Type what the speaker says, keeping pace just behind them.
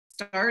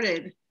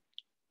started.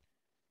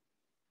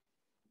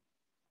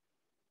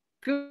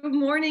 Good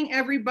morning,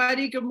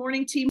 everybody. Good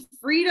morning, Team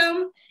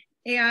Freedom.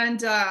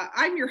 And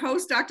I'm your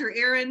host, Dr.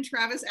 Erin.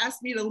 Travis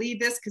asked me to lead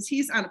this because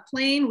he's on a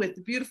plane with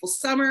the beautiful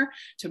summer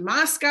to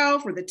Moscow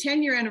for the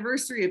 10-year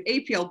anniversary of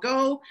APL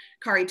Go.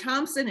 Kari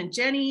Thompson and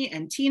Jenny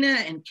and Tina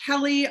and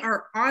Kelly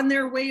are on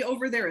their way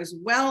over there as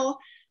well.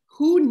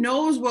 Who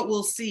knows what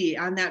we'll see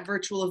on that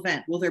virtual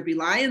event? Will there be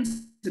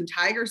lions and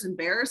tigers and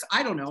bears?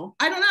 I don't know.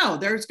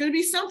 There's going to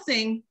be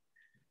something,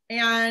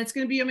 and it's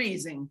going to be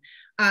amazing.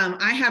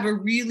 I have a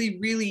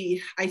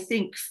really, I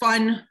think,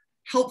 fun,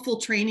 helpful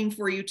training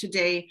for you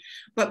today.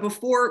 But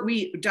before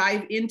we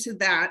dive into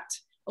that,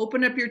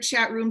 open up your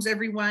chat rooms,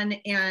 everyone.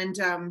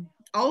 And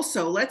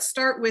also, let's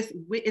start with,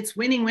 it's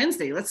Winning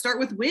Wednesday. Let's start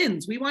with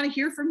wins. We want to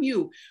hear from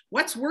you.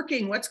 What's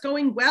working? What's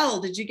going well?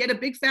 Did you get a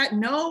big fat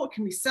no?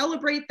 Can we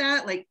celebrate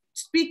that? Like,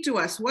 speak to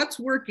us. What's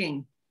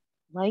working?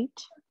 Light.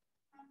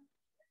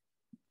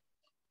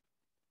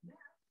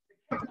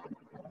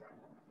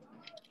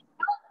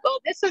 Well,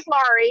 this is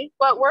Laurie.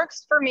 What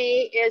works for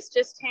me is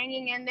just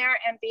hanging in there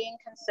and being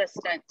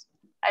consistent.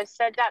 I've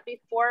said that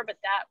before, but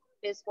that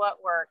is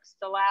what works.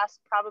 The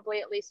last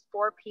probably at least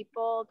 4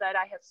 people that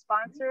I have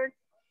sponsored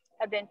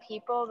have been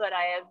people that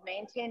I have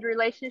maintained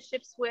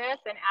relationships with,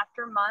 and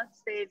after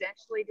months, they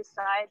eventually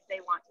decide they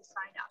want to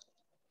sign up.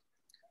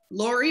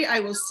 Laurie, I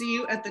will see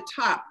you at the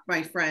top,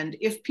 my friend.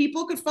 If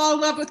people could fall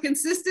in love with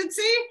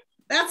consistency,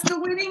 that's the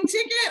winning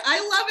ticket. I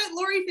love it,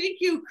 Laurie. Thank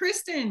you.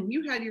 Kristen,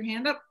 you had your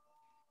hand up.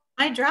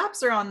 My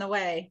drops are on the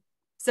way,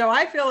 so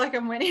I feel like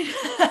I'm winning.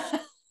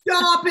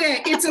 Stop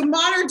it. It's a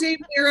modern day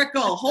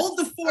miracle. Hold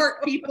the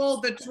fort,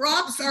 people. The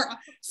drops are,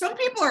 some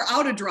people are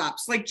out of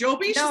drops. Like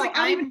Joby, she's like,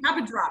 I don't even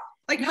have a drop.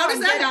 Like, how does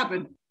that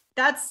happen?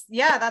 That's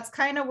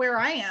kind of where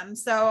I am.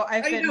 So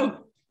I've been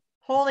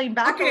holding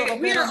back a little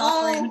bit on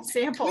offering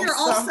samples. We are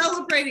all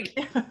celebrating.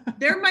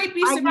 There might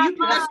be some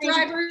UPS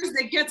drivers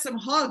that get some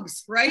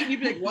hugs, right? You'd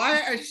be like, why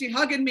is she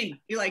hugging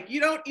me? You're like, you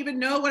don't even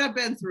know what I've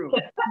been through.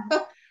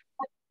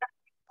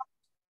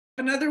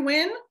 Another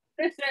win?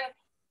 Kristen.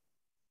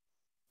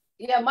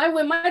 Yeah, my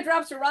win. My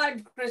drops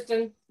arrived,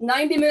 Kristen,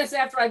 90 minutes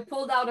after I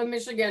pulled out of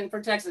Michigan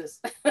for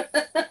Texas.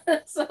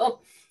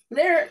 So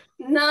they're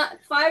not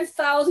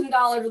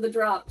 $5,000 of the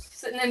drops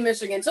sitting in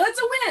Michigan. So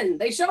it's a win.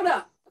 They showed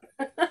up.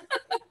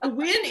 The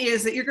win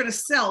is that you're going to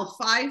sell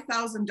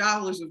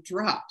 $5,000 of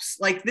drops.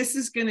 Like, this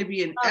is going to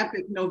be an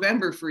epic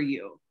November for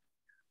you.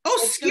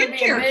 Oh,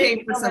 skincare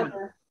came for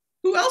someone.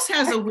 Who else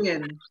has a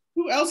win?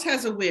 Who else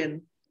has a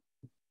win?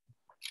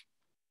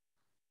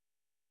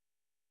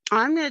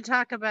 I'm going to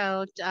talk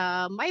about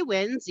my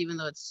wins, even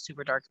though it's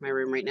super dark in my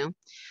room right now.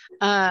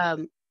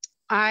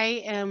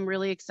 I am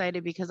really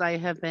excited because I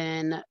have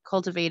been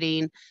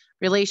cultivating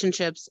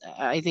relationships.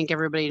 I think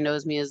everybody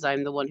knows me as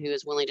I'm the one who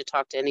is willing to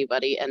talk to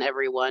anybody and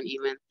everyone,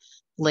 even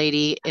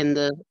lady in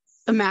the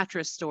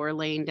mattress store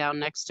laying down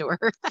next to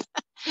her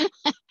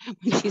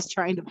when she's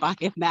trying to buy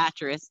a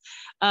mattress.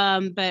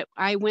 But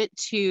I went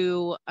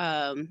to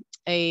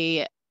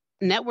a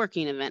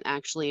networking event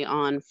actually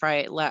on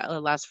Friday,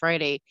 last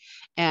Friday,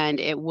 and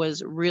it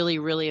was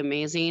really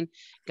amazing.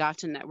 Got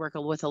to network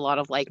with a lot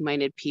of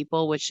like-minded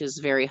people, which is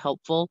very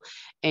helpful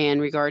in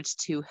regards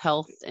to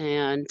health,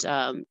 and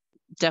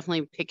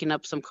definitely picking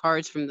up some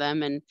cards from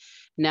them, and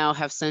now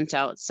have sent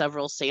out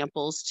several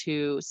samples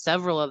to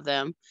several of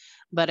them.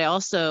 But I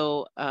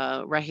also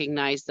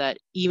recognize that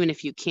even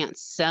if you can't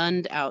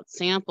send out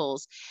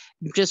samples,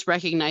 just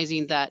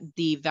recognizing that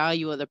the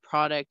value of the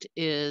product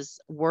is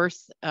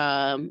worth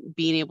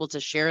being able to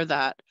share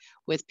that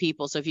with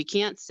people. So if you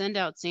can't send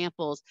out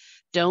samples,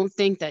 don't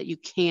think that you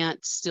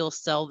can't still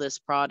sell this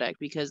product,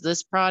 because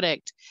this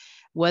product,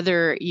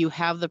 whether you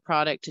have the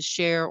product to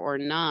share or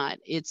not,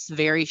 it's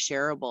very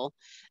shareable.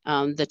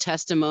 The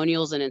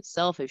testimonials in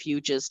itself, if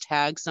you just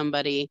tag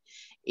somebody,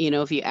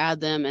 if you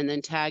add them and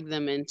then tag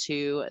them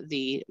into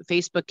the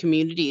Facebook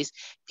communities,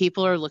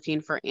 people are looking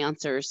for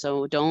answers.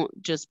 So don't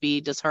just be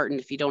disheartened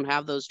if you don't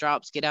have those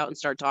drops. Get out and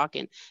start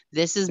talking.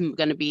 This is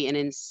going to be an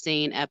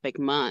insane epic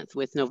month,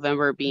 with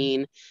November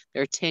being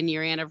their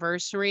 10-year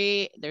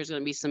anniversary. There's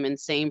going to be some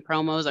insane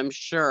promos, I'm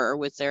sure,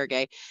 with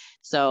Sergey.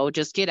 So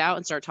just get out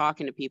and start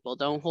talking to people.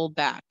 Don't hold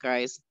back,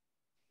 guys.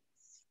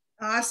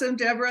 Awesome,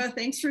 Deborah.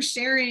 Thanks for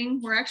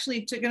sharing. We're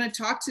actually going to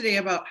talk today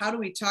about how do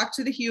we talk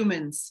to the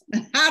humans?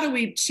 How do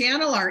we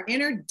channel our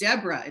inner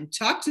Deborah and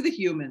talk to the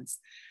humans?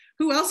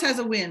 Who else has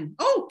a win?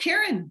 Oh,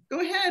 Karen,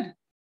 go ahead.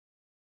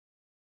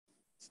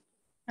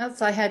 Oh,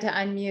 so I had to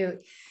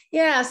unmute.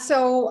 Yeah,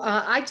 so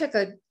I took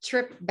a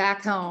trip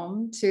back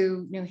home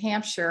to New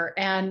Hampshire,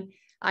 and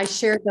I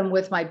shared them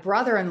with my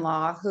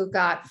brother-in-law, who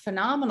got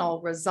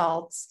phenomenal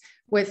results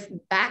with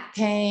back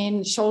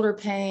pain, shoulder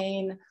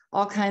pain,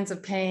 all kinds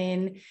of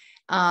pain.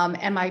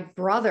 And my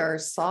brother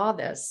saw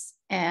this,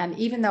 and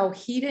even though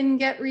he didn't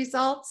get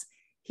results,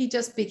 he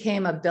just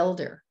became a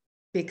builder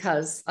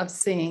because of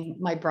seeing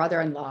my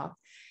brother-in-law.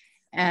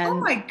 And oh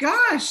my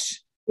gosh.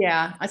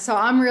 Yeah. So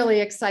I'm really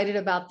excited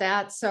about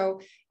that.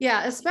 So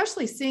yeah,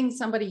 especially seeing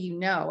somebody,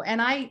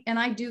 and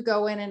I do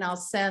go in and I'll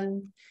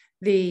send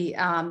the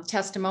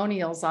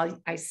testimonials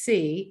I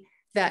see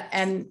that,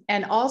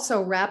 and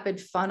also Rapid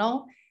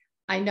Funnel.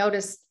 I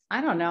noticed,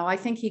 I don't know, I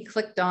think he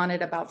clicked on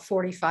it about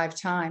 45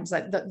 times,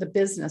 like the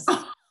business.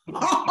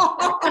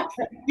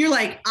 You're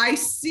like, I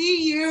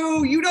see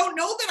you. You don't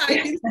know that I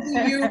can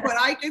see you, but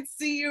I can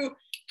see you.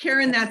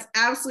 Karen, that's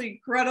absolutely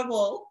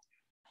incredible.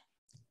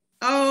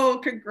 Oh,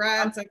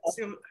 congrats.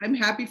 I'm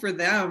happy for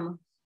them.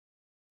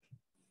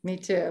 Me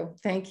too.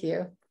 Thank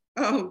you.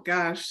 Oh,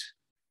 gosh.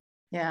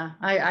 Yeah,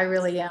 I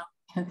really am.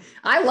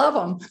 I love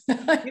them.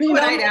 You know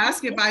what I'd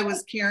ask if I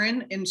was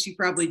Karen, and she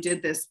probably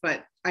did this,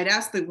 but I'd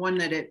ask the one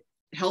that it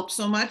helped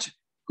so much.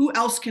 Who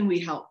else can we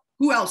help?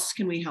 Who else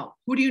can we help?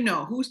 Who do you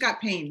know? Who's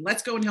got pain?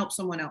 Let's go and help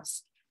someone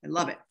else. I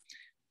love it.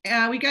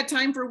 We got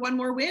time for one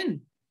more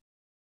win.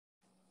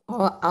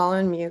 Oh, I'll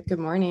unmute. Good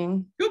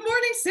morning. Good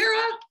morning,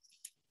 Sarah.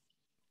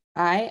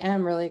 I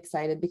am really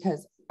excited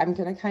because I'm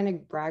going to kind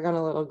of brag on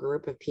a little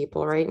group of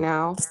people right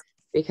now,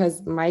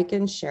 because Mike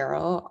and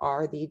Cheryl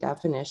are the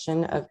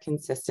definition of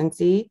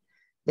consistency.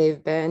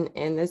 They've been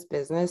in this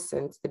business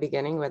since the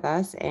beginning with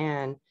us,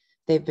 and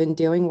they've been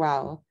doing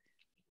well.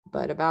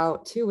 But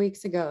about 2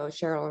 weeks ago,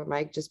 Cheryl and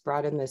Mike just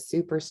brought in this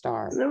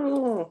superstar.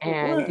 No,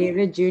 and what?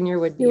 David Jr.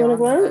 would be on this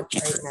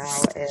right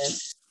now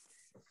if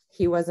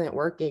he wasn't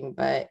working,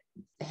 but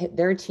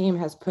their team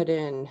has put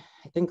in,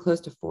 I think,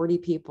 close to 40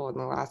 people in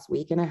the last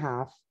week and a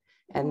half,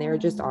 and they're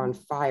just on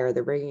fire.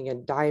 They're bringing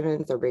in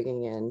diamonds. They're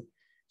bringing in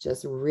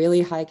just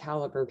really high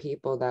caliber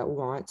people that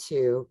want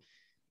to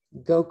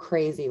go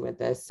crazy with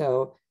this.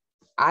 So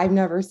I've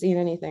never seen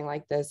anything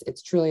like this.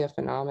 It's truly a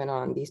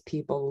phenomenon. These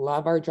people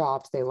love our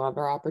jobs. They love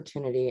our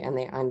opportunity, and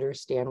they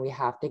understand we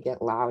have to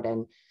get loud.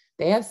 And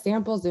they have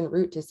samples en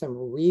route to some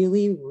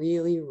really,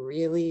 really,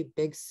 really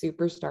big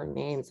superstar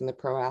names in the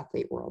pro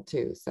athlete world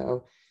too.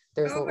 So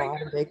there's a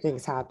lot of big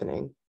things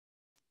happening.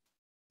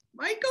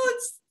 Michael,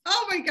 it's,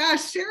 oh my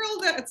gosh,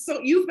 Cheryl, that's so,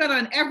 you've been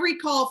on every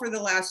call for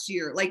the last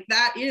year. Like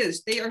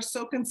they are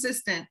so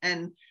consistent,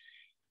 and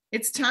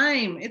it's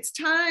time. It's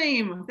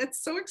time.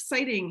 That's so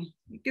exciting.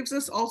 It gives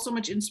us all so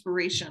much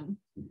inspiration.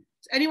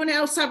 Does anyone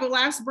else have a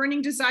last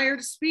burning desire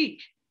to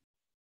speak?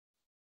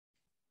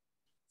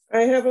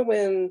 I have a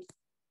win.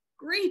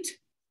 Great.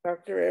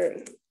 Dr.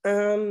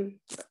 Erin.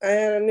 I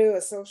had a new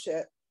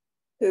associate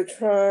who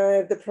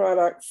tried the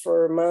product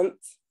for a month,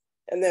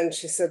 and then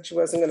she said she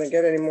wasn't going to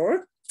get any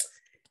more.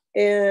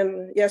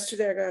 And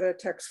yesterday I got a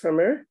text from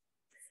her,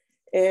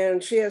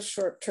 and she has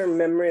short-term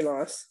memory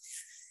loss.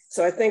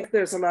 So I think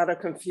there's a lot of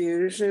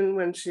confusion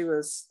when she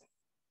was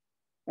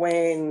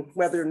weighing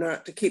whether or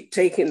not to keep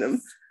taking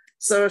them.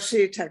 So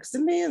she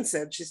texted me and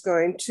said she's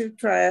going to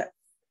try it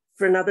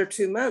for another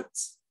 2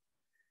 months.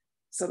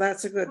 So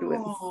that's a good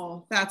win.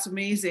 Oh, that's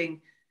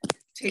amazing.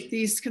 Take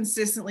these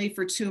consistently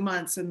for 2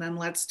 months, and then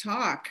let's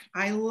talk.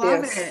 I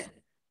love it.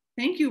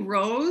 Thank you,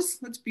 Rose.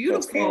 That's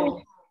beautiful.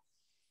 Okay.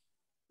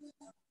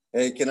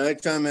 Hey, can I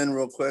chime in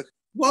real quick?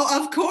 Well,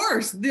 of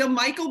course, the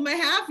Michael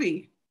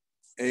Mahaffey.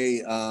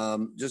 Hey,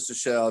 just a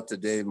shout out to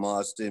Dave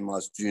Moss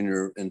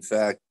Jr. In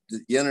fact,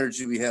 the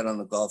energy we had on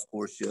the golf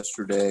course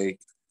yesterday,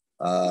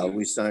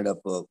 we signed up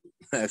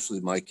actually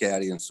my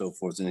caddy and so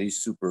forth, and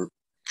he's super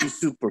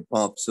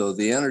pumped. So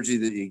the energy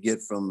that you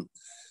get from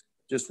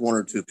just one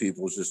or two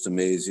people is just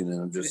amazing,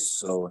 and I'm just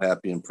so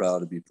happy and proud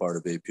to be part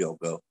of APL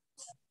Go.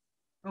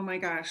 Oh my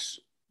gosh.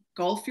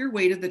 Golf your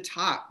way to the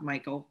top,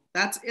 Michael.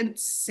 That's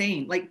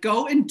insane. Like,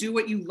 go and do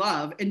what you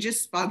love and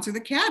just sponsor the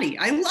caddy.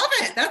 I love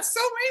it. That's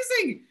so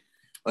amazing.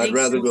 I'd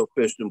rather go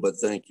fishing, but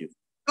thank you.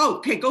 Oh,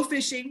 okay, go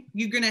fishing.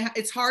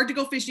 It's hard to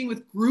go fishing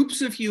with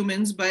groups of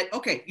humans, but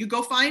okay, you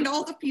go find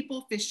all the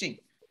people fishing.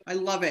 I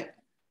love it.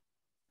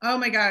 Oh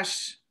my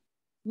gosh.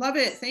 Love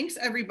it. Thanks,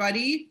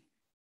 everybody.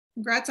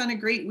 Congrats on a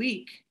great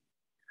week.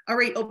 All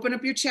right, open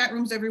up your chat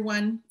rooms,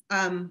 everyone.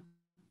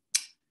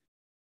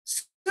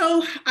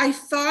 So I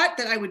thought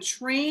that I would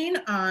train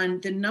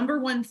on the number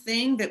one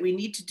thing that we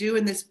need to do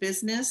in this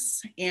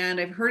business. And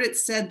I've heard it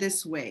said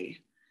this way,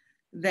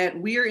 that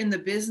we're in the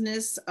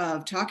business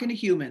of talking to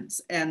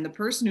humans, and the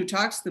person who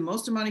talks the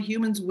most amount of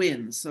humans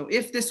wins. So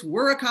if this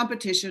were a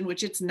competition,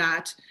 which it's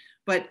not,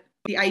 but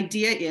the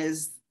idea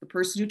is the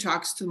person who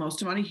talks to the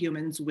most amount of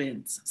humans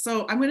wins.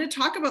 So I'm going to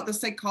talk about the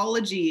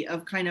psychology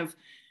of kind of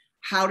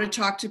how to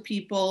talk to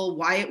people,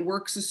 why it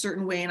works a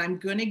certain way. And I'm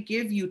going to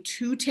give you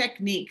 2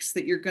 techniques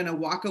that you're going to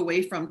walk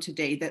away from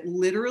today that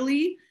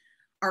literally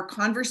are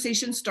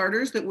conversation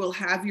starters that will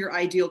have your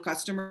ideal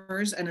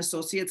customers and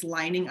associates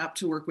lining up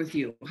to work with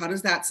you. How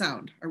does that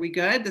sound? Are we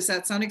good? Does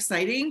that sound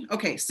exciting?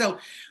 Okay, so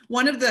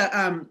one of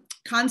the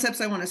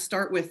concepts I want to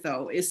start with,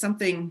 though, is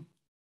something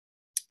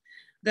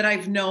that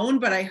I've known,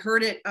 but I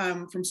heard it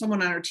from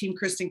someone on our team,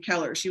 Kristen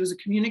Keller. She was a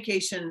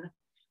communication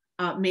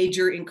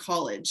major in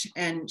college,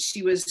 and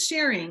she was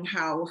sharing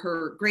how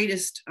her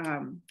greatest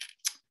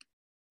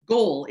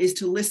goal is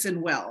to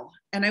listen well.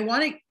 And I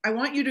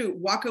want you to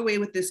walk away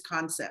with this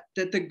concept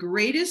that the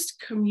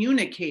greatest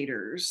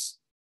communicators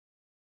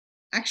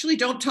actually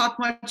don't talk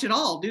much at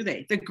all, do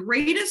they? The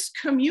greatest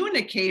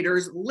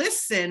communicators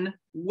listen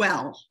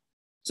well.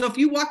 So if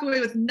you walk away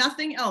with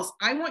nothing else,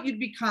 I want you to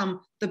become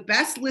the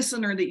best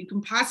listener that you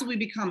can possibly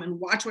become and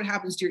watch what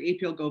happens to your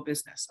APL Go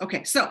business.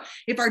 Okay, so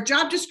if our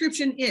job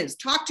description is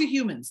talk to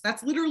humans,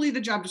 that's literally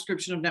the job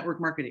description of network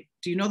marketing.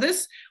 Do you know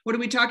this? What are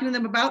we talking to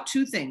them about?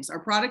 Two things, our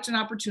product and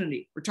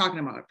opportunity. We're talking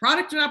about a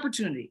product and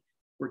opportunity.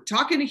 We're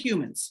talking to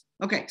humans.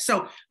 Okay,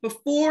 so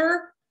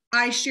before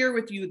I share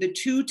with you the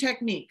two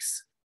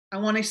techniques, I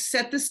want to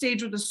set the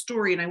stage with a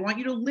story, and I want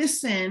you to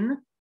listen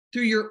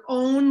through your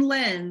own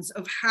lens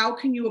of how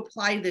can you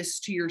apply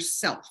this to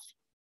yourself,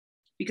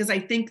 because I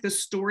think the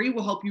story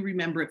will help you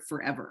remember it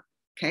forever,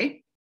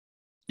 okay?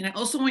 And I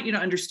also want you to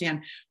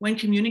understand when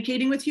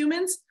communicating with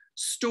humans,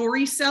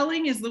 story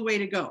selling is the way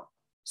to go.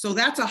 So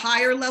that's a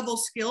higher level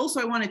skill. So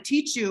I want to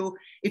teach you,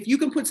 if you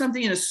can put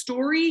something in a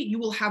story, you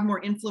will have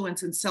more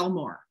influence and sell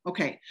more.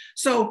 Okay,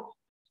 so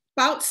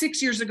about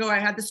 6 years ago, I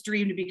had this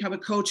dream to become a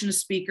coach and a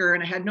speaker,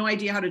 and I had no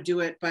idea how to do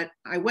it, but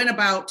I went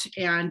about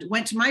and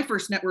went to my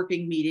first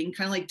networking meeting,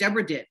 kind of like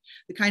Deborah did,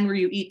 the kind where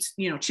you eat,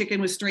 chicken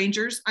with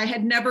strangers. I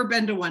had never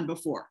been to one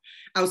before.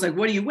 I was like,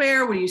 what do you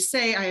wear? What do you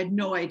say? I had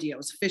no idea. I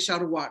was a fish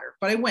out of water,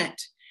 but I went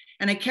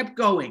and I kept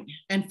going.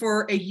 And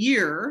for a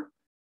year,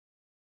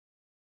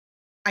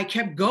 I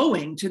kept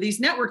going to these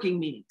networking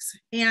meetings,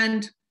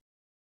 and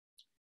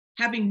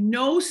having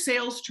no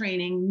sales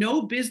training,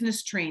 no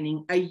business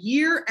training, about a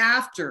year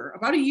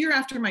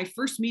after my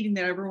first meeting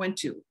that I ever went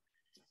to,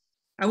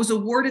 I was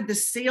awarded the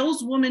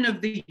Saleswoman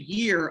of the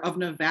Year of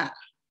Nevada.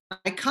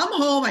 I come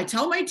home, I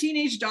tell my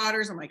teenage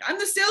daughters, I'm like, I'm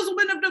the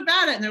Saleswoman of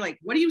Nevada. And they're like,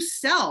 what do you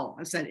sell?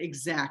 I said,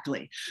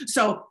 exactly.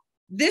 So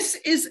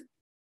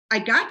I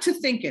got to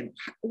thinking,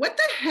 what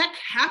the heck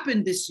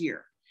happened this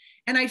year?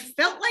 And I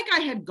felt like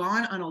I had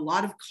gone on a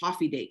lot of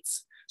coffee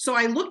dates. So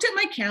I looked at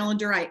my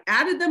calendar, I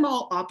added them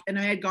all up, and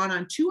I had gone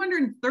on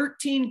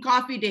 213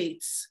 coffee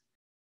dates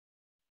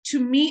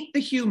to meet the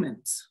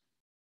humans.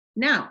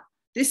 Now,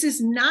 this is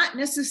not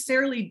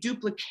necessarily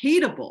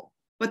duplicatable,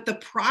 but the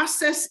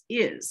process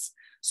is.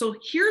 So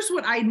here's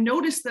what I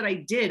noticed that I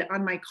did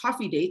on my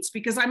coffee dates,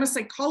 because I'm a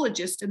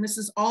psychologist and this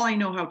is all I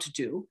know how to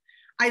do.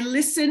 I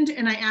listened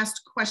and I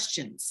asked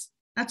questions.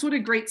 That's what a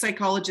great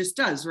psychologist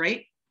does,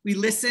 right? We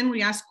listen,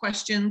 we ask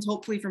questions.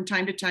 Hopefully from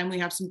time to time, we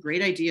have some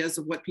great ideas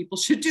of what people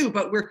should do,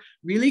 but we're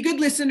really good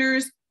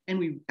listeners and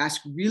we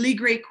ask really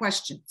great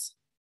questions.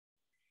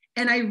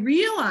 And I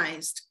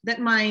realized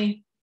that my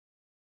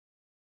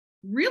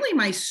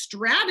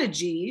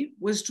strategy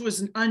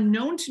was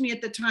unknown to me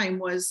at the time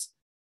was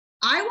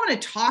I want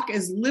to talk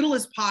as little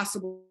as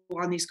possible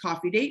on these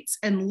coffee dates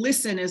and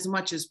listen as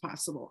much as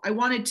possible. I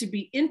wanted to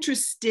be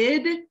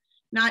interested,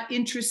 not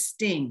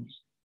interesting.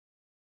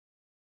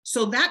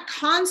 So that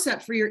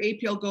concept for your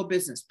APL Go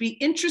business, be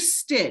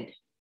interested,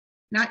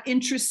 not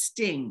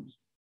interesting.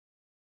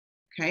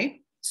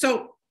 Okay.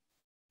 So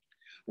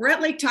we're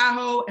at Lake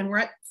Tahoe and we're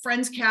at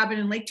friend's cabin,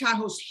 and Lake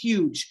Tahoe's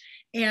huge.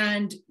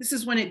 And this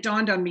is when it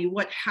dawned on me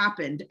what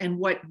happened and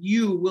what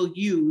you will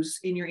use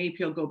in your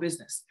APL Go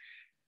business.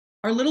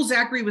 Our little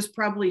Zachary was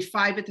probably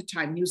 5 at the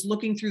time. He was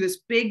looking through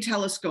this big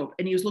telescope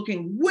and he was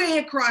looking way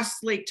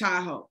across Lake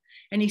Tahoe,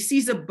 and he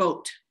sees a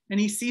boat and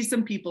he sees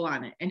some people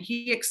on it, and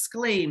he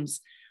exclaims,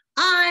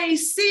 I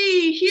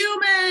see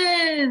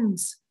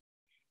humans.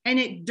 And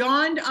it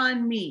dawned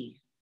on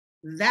me,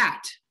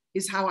 that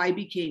is how I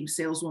became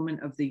Saleswoman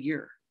of the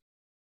Year.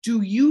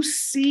 Do you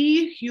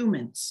see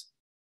humans?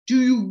 Do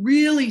you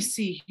really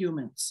see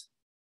humans?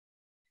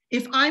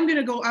 If I'm going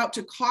to go out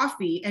to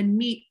coffee and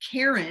meet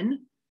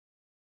Karen,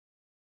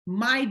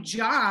 my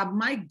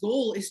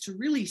goal is to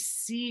really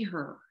see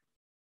her.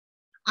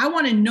 I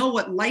want to know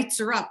what lights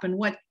her up and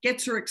what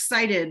gets her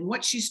excited and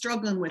what she's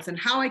struggling with and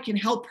how I can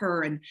help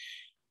her and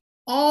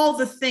all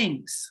the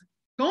things.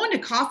 Going to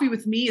coffee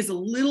with me is a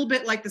little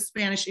bit like the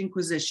Spanish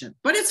Inquisition,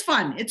 but it's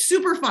fun. It's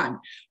super fun.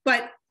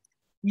 But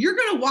you're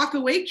going to walk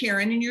away,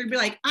 Karen, and you're going to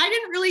be like, I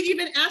didn't really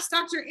even ask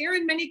Dr.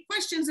 Erin many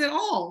questions at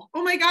all.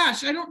 Oh my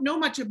gosh, I don't know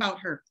much about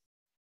her.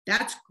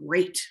 That's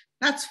great.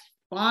 That's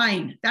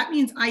fine. That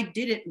means I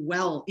did it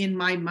well in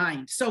my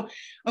mind. So,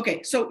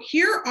 okay, so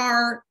here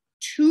are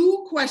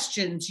 2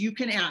 questions you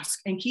can ask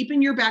and keep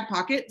in your back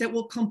pocket that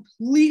will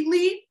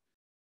completely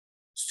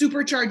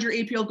supercharge your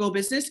APL Go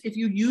business if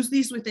you use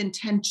these with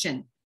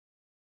intention.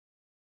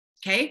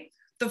 Okay.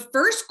 The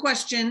first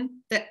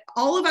question that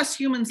all of us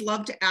humans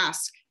love to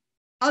ask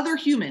other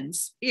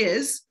humans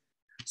is,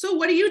 so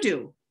what do you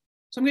do?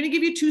 So I'm going to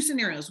give you 2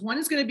 scenarios. One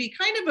is going to be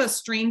kind of a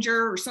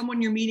stranger or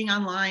someone you're meeting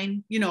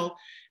online, in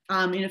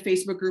a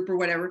Facebook group or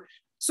whatever.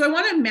 So I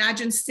want to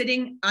imagine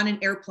sitting on an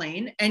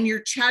airplane and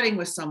you're chatting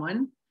with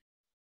someone.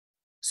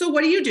 So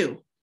what do you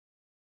do?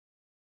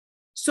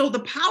 So the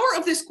power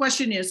of this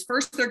question is,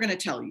 first, they're going to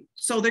tell you.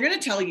 So they're going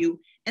to tell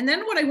you. And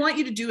then what I want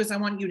you to do is I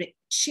want you to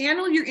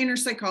channel your inner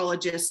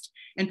psychologist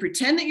and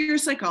pretend that you're a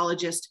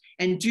psychologist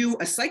and do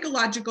a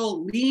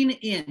psychological lean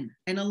in.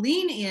 And a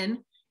lean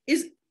in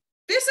is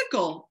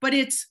physical, but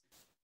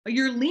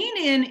your lean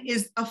in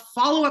is a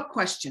follow-up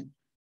question.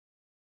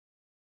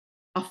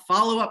 A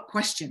follow-up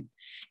question.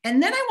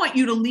 And then I want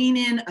you to lean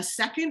in a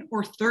second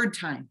or third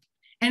time.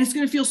 And it's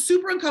going to feel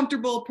super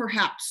uncomfortable,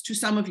 perhaps, to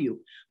some of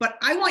you, but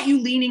I want you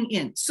leaning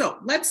in. So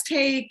let's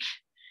take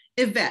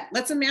Yvette.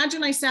 Let's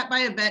imagine I sat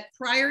by Yvette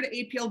prior to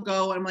APL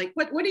Go. And I'm like,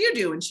 what do you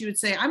do? And she would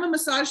say, I'm a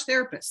massage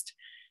therapist.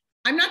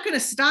 I'm not going to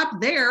stop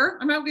there.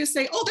 I'm not going to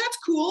say, oh, that's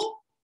cool.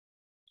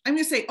 I'm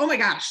going to say, oh my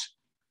gosh,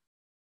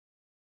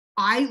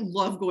 I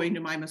love going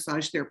to my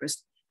massage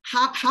therapist.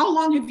 How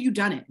long have you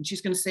done it? And she's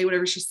going to say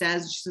whatever she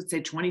says. She's going to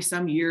say 20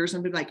 some years.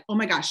 And be like, oh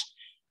my gosh,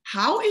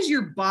 how is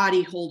your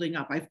body holding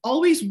up? I've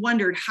always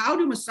wondered, how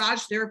do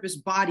massage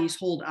therapists' bodies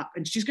hold up?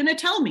 And she's going to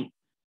tell me.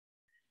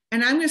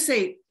 And I'm going to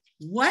say,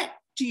 what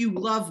do you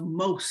love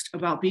most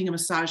about being a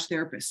massage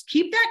therapist?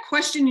 Keep that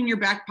question in your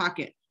back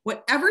pocket.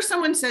 Whatever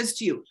someone says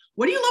to you,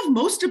 what do you love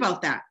most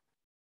about that?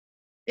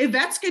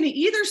 Yvette's going to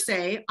either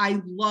say,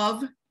 I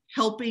love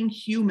helping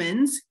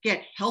humans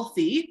get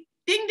healthy,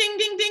 ding, ding,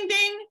 ding, ding,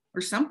 ding,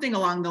 or something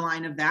along the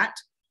line of that.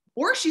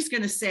 Or she's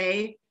going to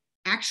say,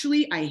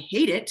 actually, I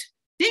hate it.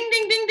 Ding,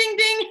 ding, ding, ding,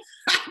 ding.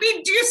 I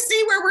mean, do you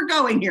see where we're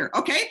going here?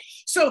 Okay.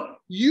 So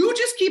you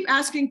just keep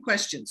asking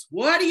questions.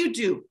 What do you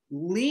do?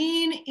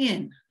 Lean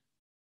in.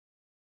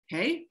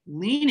 Okay.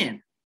 Lean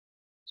in.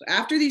 So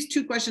after these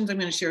two questions I'm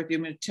going to share with you,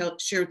 I'm going to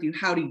share with you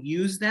how to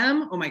use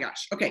them. Oh my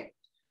gosh. Okay.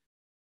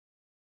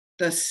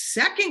 The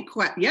second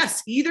question,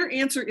 yes, either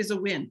answer is a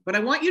win, but I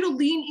want you to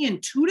lean in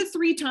 2 to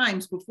 3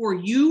 times before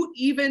you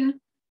even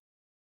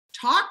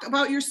talk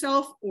about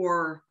yourself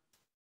or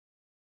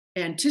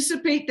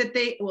anticipate that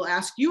they will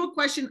ask you a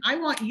question. I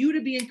want you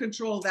to be in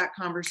control of that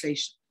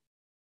conversation.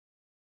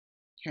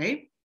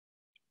 Okay?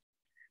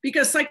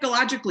 Because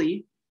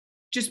psychologically,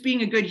 just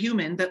being a good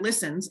human that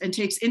listens and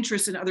takes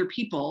interest in other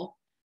people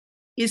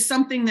is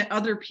something that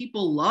other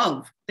people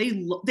love. They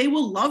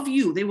will love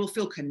you. They will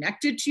feel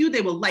connected to you.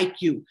 They will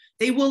like you.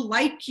 They will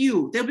like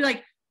you. They'll be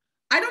like,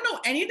 I don't know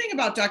anything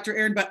about Dr.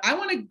 Erin, but I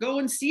want to go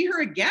and see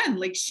her again.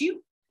 Like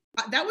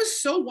that was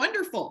so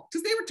wonderful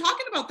because they were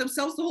talking about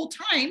themselves the whole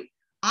time.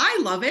 I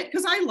love it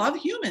because I love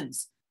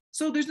humans.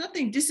 So there's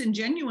nothing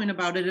disingenuous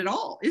about it at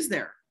all, is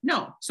there?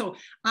 No. So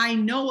I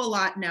know a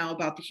lot now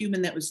about the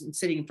human that was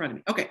sitting in front of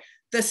me. Okay.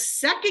 The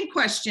second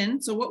question,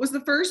 so what was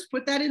the first?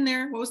 Put that in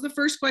there. What was the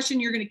first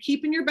question you're going to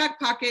keep in your back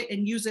pocket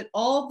and use it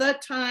all the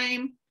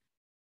time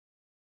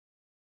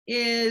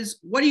is,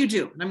 what do you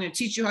do? And I'm going to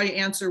teach you how to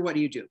answer, what do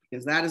you do?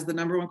 Because that is the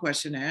number one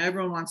question.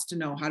 Everyone wants to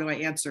know, how do I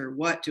answer?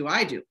 What do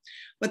I do?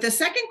 But the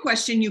second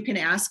question you can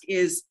ask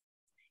is,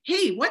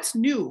 hey, what's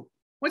new?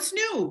 What's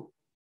new?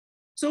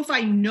 So if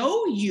I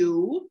know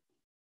you,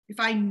 if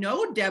I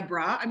know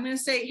Deborah, I'm going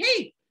to say,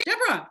 hey,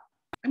 Deborah,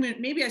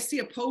 maybe I see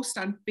a post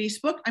on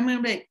Facebook. I'm going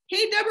to be like,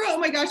 hey, Deborah, oh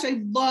my gosh,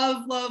 I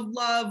love, love,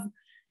 love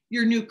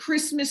your new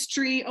Christmas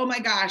tree. Oh my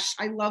gosh,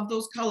 I love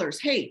those colors.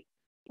 Hey,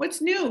 what's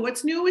new?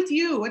 What's new with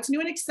you? What's new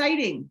and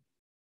exciting?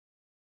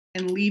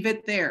 And leave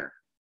it there.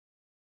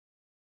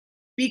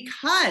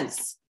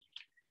 Because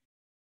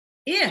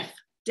if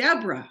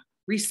Deborah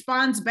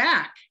responds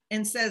back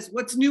and says,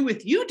 what's new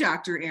with you,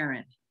 Dr.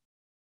 Erin?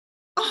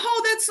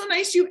 Oh, that's so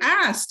nice you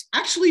asked.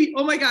 Actually,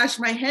 oh my gosh,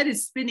 my head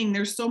is spinning.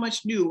 There's so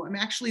much new. I'm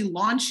actually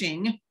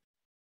launching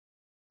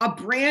a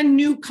brand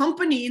new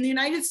company in the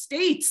United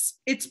States.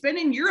 It's been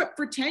in Europe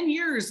for 10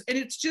 years. And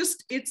it's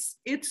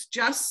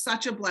just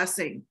such a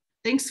blessing.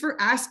 Thanks for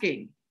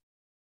asking.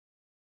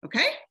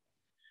 Okay.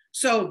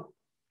 So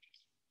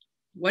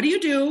what do you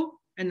do?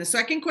 And the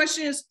second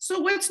question is, so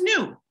what's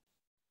new?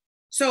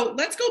 So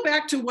let's go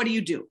back to what do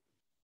you do?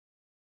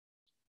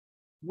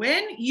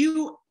 When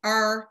you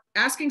are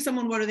asking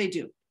someone, what do they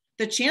do?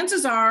 The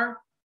chances are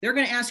they're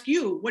going to ask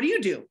you, what do you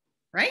do?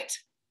 Right?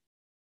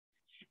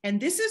 And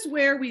this is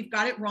where we've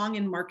got it wrong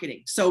in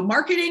marketing. So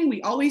marketing,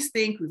 we always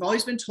think, we've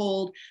always been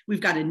told, we've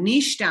got to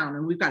niche down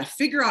and we've got to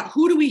figure out,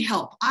 who do we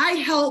help? I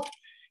help,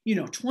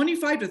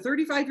 25 to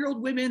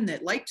 35-year-old women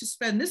that like to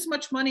spend this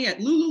much money at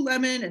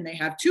Lululemon and they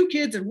have 2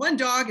 kids and 1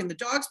 dog and the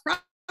dog's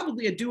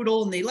probably a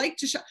doodle and they like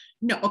to shop.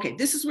 No, okay,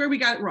 this is where we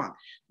got it wrong.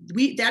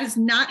 That is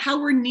not how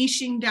we're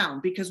niching down,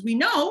 because we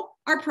know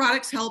our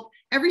products help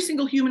every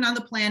single human on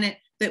the planet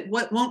that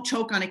won't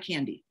choke on a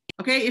candy.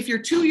 Okay, if you're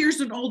 2 years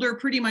and older,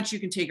 pretty much you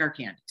can take our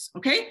candies.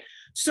 Okay,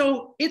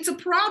 so it's a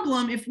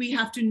problem if we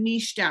have to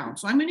niche down.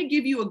 So I'm going to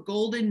give you a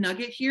golden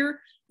nugget here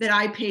that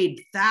I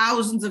paid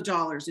thousands of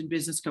dollars in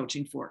business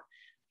coaching for.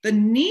 The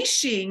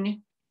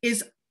niching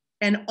is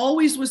and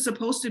always was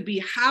supposed to be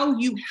how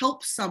you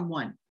help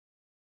someone,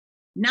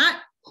 not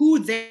who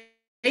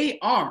they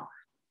are.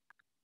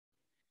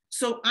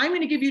 So I'm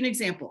going to give you an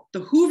example. The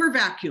Hoover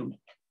vacuum.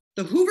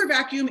 The Hoover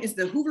vacuum is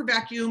the Hoover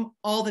vacuum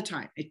all the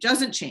time. It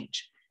doesn't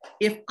change.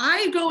 If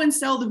I go and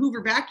sell the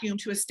Hoover vacuum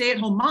to a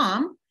stay-at-home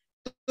mom,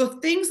 the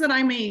things that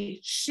I may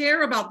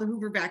share about the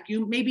Hoover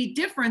vacuum may be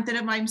different than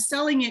if I'm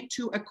selling it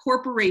to a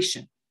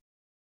corporation.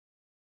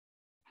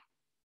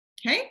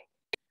 Okay?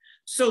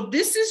 So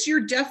this is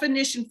your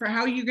definition for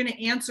how you're going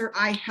to answer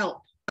I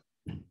help.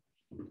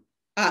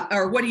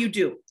 Or what do you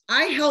do?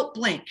 I help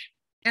blank.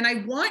 And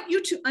I want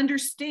you to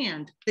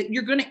understand that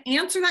you're going to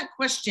answer that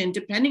question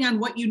depending on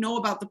what you know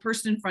about the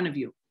person in front of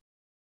you.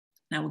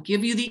 And I will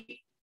give you the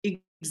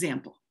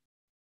example.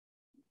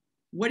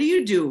 What do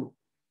you do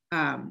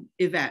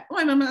Yvette, oh,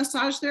 I'm a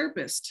massage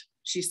therapist.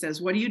 She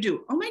says, what do you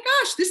do? Oh my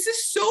gosh, this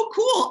is so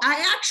cool.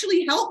 I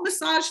actually help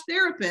massage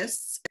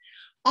therapists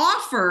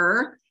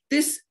offer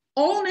this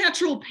all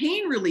natural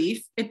pain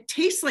relief. It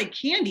tastes like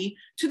candy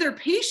to their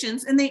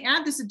patients, and they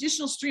add this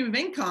additional stream of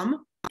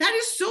income. That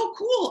is so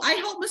cool. I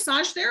help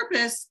massage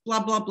therapists,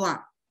 blah, blah, blah.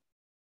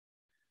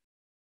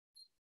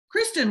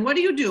 Kristen, what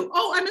do you do?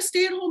 Oh, I'm a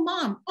stay-at-home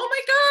mom. Oh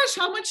my gosh,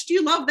 how much do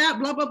you love that?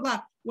 Blah, blah,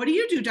 blah. What do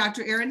you do,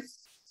 Dr. Erin?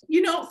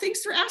 You know,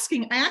 thanks for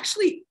asking.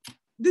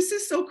 This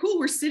is so cool.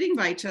 We're sitting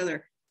by each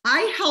other.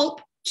 I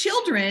help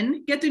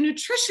children get the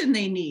nutrition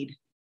they need.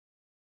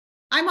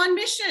 I'm on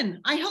mission.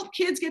 I help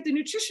kids get the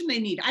nutrition they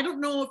need. I don't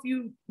know if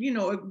you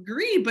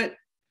agree, but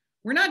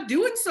we're not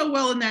doing so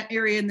well in that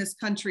area in this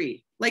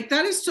country. Like,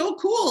 that is so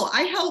cool.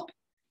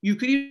 You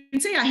could even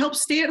say I help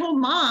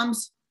stay-at-home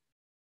moms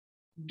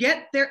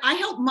I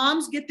help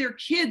moms get their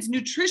kids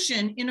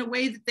nutrition in a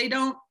way that they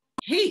don't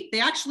hate. They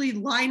actually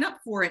line up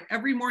for it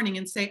every morning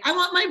and say, I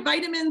want my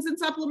vitamins and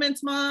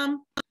supplements,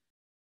 Mom.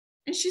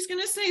 And she's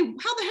going to say,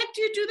 how the heck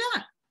do you do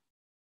that?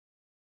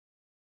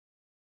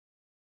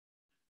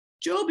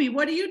 Joby,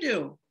 what do you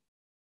do?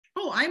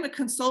 Oh, I'm a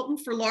consultant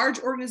for large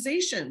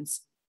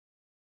organizations.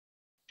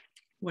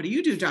 What do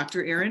you do,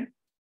 Dr. Erin?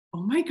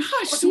 Oh my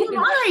gosh, so am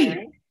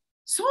I.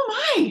 So am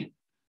I.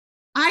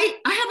 I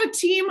have a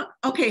team.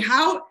 Okay,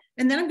 how?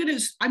 And then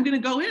I'm gonna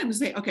go in and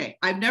say, okay,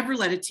 I've never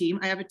led a team.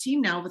 I have a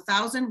team now of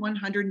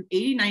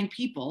 1,189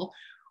 people.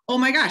 Oh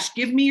my gosh,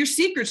 give me your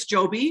secrets,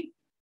 Joby.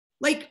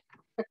 Like,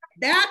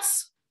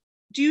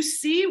 do you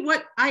see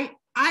what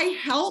I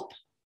help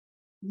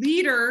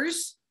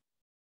leaders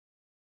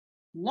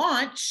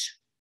launch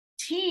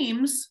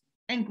teams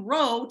and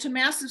grow to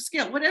massive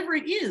scale, whatever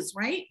it is,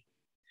 right?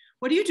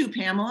 What do you do,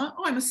 Pamela?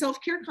 Oh, I'm a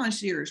self-care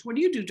concierge. What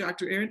do you do,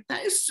 Dr. Erin?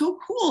 That is so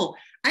cool.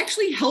 I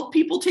actually help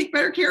people take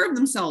better care of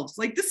themselves.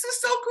 Like, this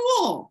is so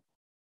cool.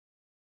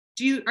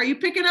 Are you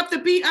picking up the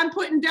beat I'm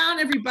putting down,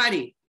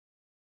 everybody?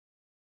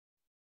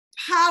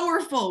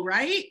 Powerful,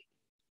 right?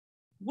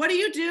 What do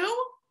you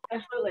do?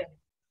 Absolutely.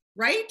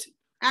 Right?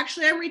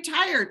 Actually, I'm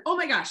retired. Oh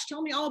my gosh,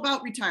 tell me all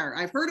about retire.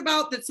 I've heard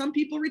about that some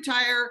people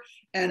retire,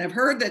 and I've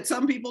heard that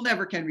some people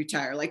never can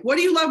retire. Like, what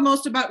do you love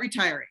most about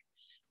retiring?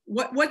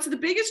 What's the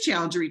biggest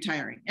challenge of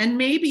retiring? And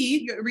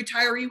maybe a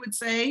retiree would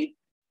say,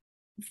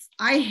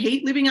 I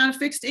hate living on a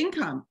fixed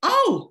income.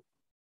 Oh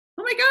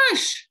my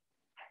gosh.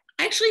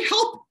 I actually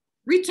help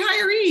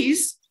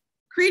retirees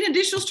create an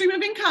additional stream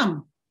of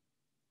income.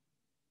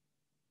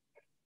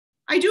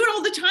 I do it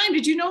all the time.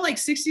 Did you know like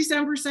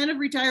 67% of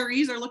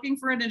retirees are looking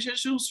for an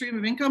additional stream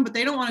of income, but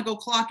they don't want to go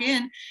clock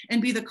in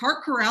and be the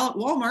cart corral at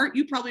Walmart?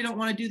 You probably don't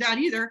want to do that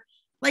either.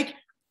 Like,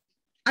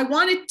 I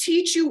want to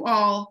teach you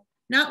all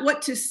not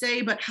what to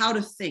say, but how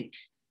to think.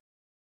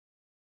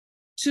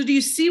 So do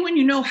you see, when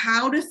you know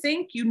how to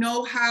think, you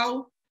know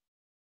how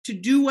to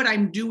do what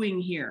I'm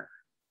doing here?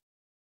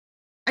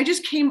 I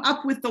just came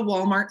up with the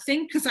Walmart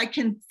thing because I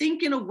can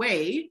think in a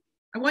way.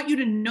 I want you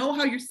to know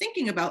how you're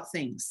thinking about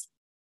things.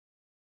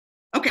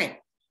 Okay,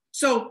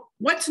 so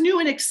what's new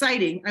and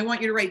exciting? I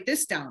want you to write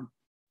this down.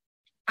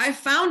 I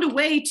found a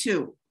way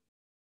to.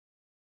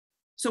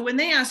 So when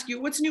they ask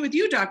you, what's new with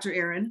you, Dr.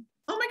 Erin?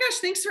 Oh my gosh,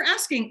 thanks for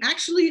asking.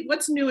 Actually,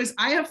 what's new is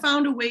I have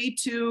found a way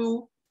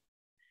to,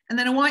 and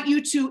then I want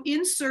you to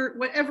insert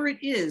whatever it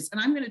is. And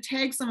I'm going to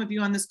tag some of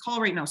you on this call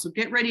right now. So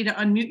get ready to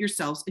unmute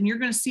yourselves, and you're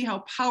going to see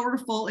how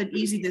powerful and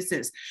easy this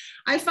is.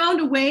 I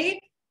found a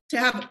way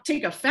to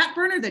take a fat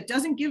burner that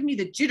doesn't give me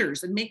the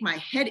jitters and make my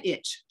head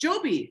itch.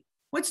 Joby,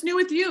 what's new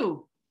with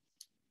you?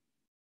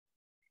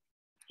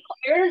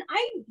 Erin,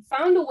 I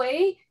found a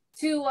way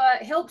to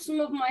help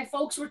some of my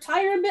folks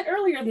retire a bit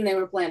earlier than they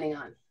were planning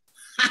on.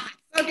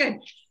 Okay,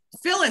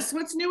 Phyllis,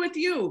 what's new with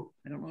you?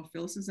 I don't know if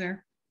Phyllis is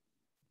there.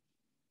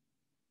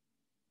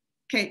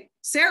 Okay,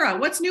 Sarah,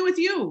 what's new with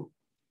you?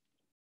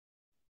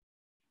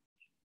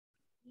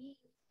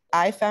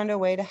 I found a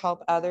way to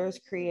help others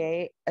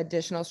create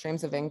additional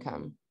streams of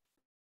income.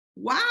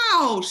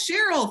 Wow,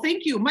 Cheryl,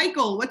 thank you.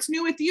 Michael, what's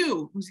new with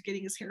you? Who's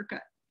getting his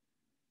haircut?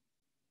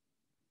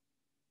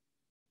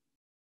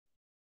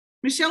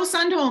 Michelle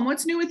Sundholm,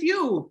 what's new with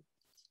you?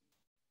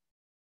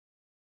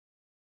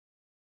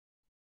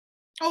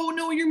 Oh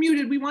no, you're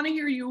muted. We want to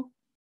hear you.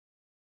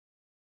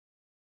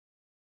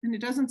 And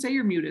it doesn't say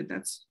you're muted.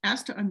 That's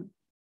ask to unmute.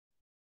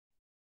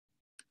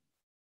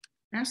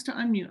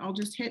 I'll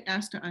just hit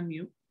ask to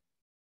unmute.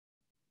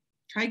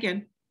 Try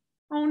again.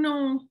 Oh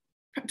no.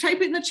 Type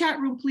it in the chat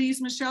room,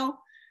 please,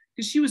 Michelle,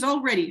 because she was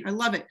all ready. I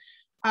love it.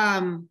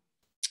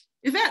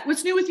 Yvette,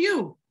 what's new with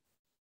you?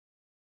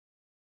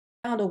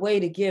 Found a way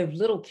to give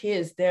little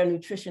kids their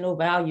nutritional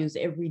values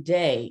every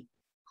day.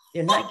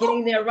 They're not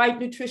getting their right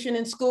nutrition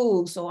in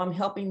school, so I'm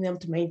helping them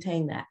to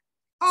maintain that.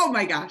 Oh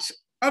my gosh,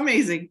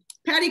 amazing.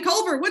 Patty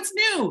Culver, what's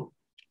new?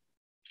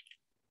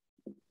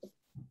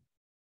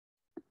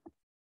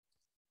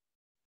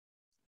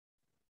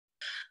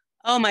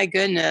 Oh my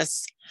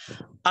goodness.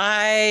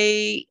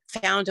 I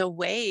found a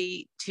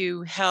way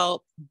to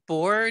help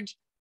bored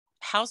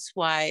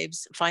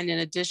housewives find an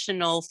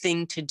additional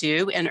thing to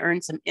do and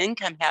earn some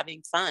income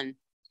having fun.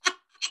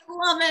 I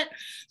love it.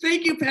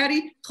 Thank you,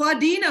 Patty.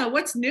 Claudina,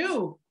 what's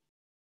new?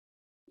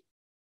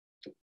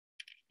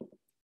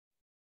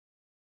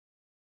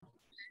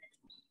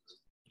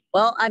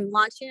 Well, I'm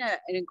launching an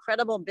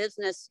incredible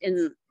business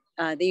in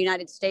the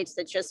United States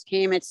that just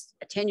came. It's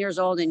 10 years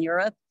old in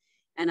Europe,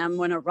 and I'm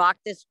going to rock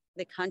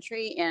the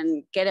country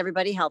and get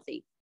everybody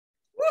healthy.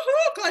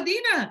 Woohoo,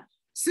 Claudina.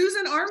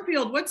 Susan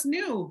Armfield, what's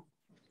new?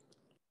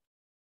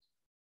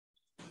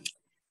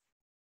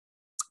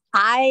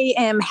 I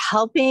am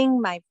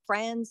helping my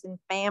friends and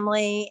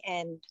family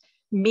and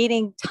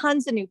meeting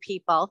tons of new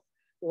people,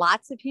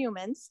 lots of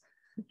humans,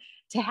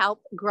 to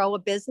help grow a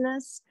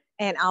business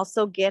and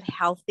also get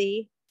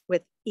healthy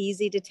with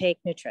easy to take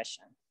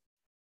nutrition.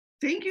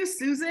 Thank you,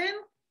 Susan.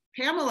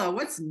 Pamela,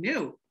 what's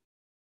new?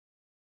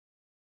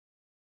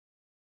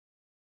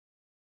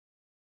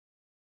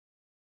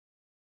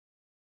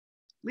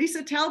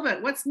 Lisa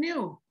Talbot, what's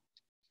new?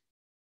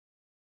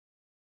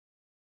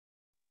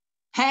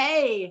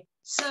 Hey,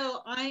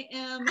 so I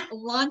am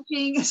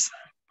launching.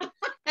 I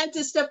had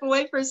to step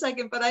away for a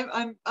second, but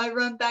I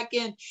run back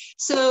in.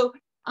 So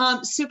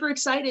super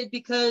excited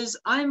because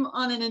I'm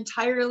on an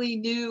entirely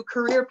new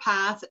career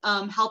path,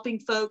 helping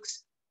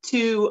folks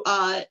to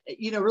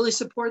really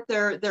support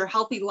their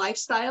healthy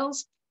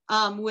lifestyles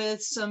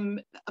with some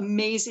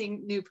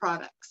amazing new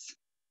products.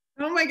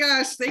 Oh my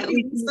gosh, thank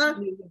you, Lisa.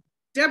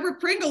 Deborah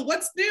Pringle,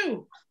 what's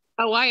new?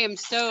 Oh, I am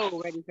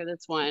so ready for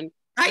this one.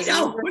 I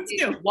know, what's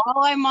new?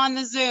 While I'm on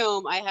the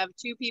Zoom, I have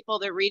 2 people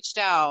that reached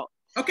out.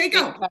 Okay,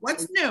 go.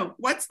 What's new?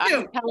 What's new?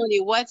 I'm telling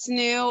you, what's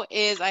new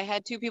is I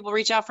had 2 people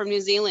reach out from New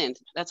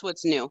Zealand. That's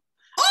what's new.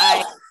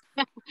 Oh!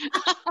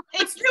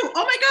 It's new.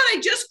 Oh my God,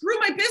 I just grew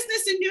my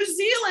business in New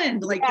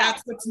Zealand. Like,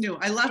 that's what's new.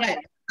 I love it.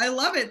 I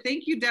love it.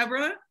 Thank you,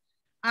 Deborah.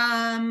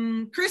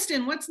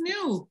 Kristen, what's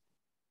new?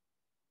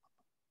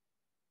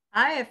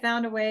 I have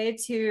found a way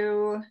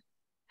to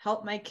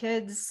help my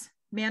kids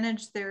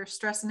manage their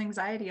stress and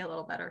anxiety a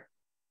little better.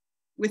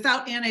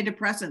 Without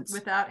antidepressants.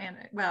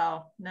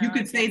 Well, no. You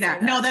could say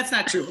that. No, that's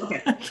not true.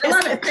 Okay. I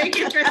love it. Thank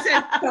you,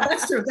 Kristen. No,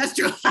 that's true. That's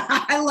true.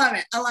 I love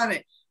it. I love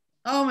it.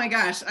 Oh my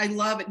gosh. I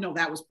love it. No,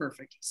 that was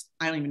perfect.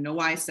 I don't even know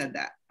why I said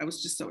that. I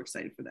was just so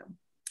excited for them.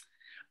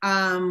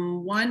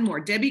 One more.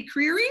 Debbie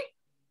Creary.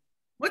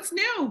 What's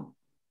new?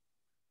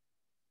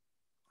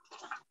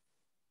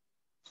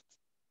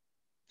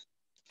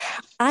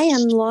 I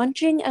am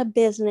launching a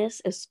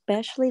business,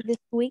 especially this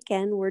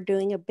weekend. We're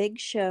doing a big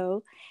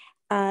show.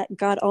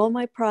 Got all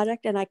my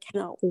product and I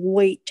cannot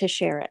wait to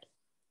share it.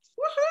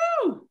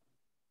 Woohoo!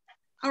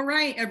 All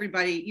right,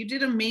 everybody, you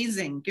did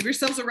amazing. Give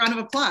yourselves a round of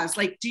applause.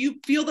 Like, do you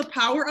feel the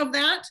power of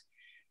that?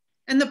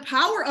 And the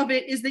power of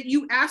it is that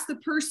you asked the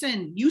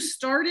person, you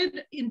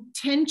started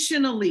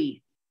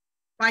intentionally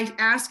by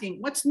asking,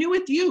 what's new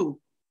with you?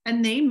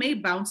 And they may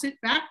bounce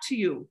it back to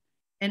you.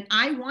 And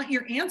I want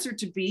your answer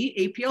to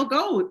be APL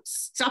Go,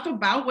 stuff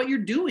about what you're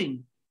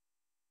doing.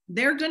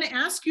 They're going to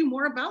ask you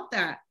more about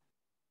that.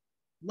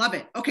 Love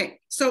it. Okay,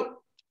 so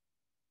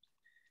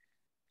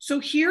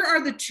here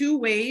are the 2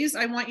 ways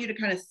I want you to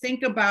kind of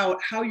think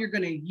about how you're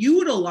going to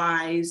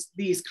utilize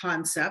these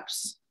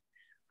concepts.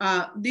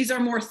 These are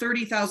more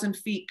 30,000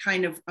 feet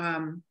kind of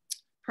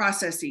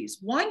processes.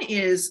 One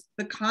is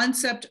the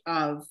concept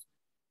of,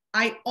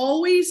 I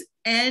always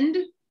end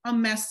a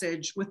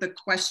message with a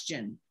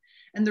question.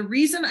 And the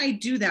reason I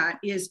do that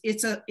is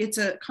it's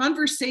a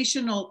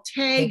conversational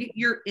tag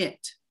your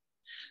it.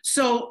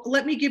 So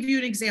let me give you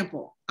an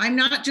example. I'm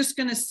not just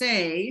going to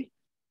say,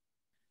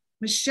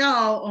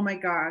 Michelle, oh my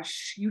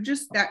gosh,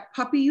 that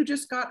puppy you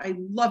just got, I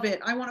love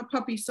it. I want a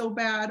puppy so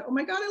bad. Oh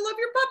my God, I love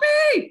your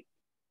puppy.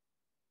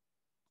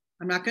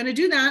 I'm not going to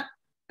do that.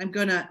 I'm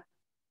going to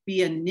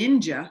be a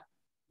ninja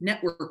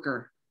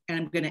networker, and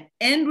I'm going to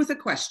end with a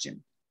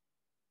question.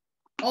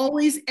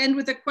 Always end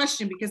with a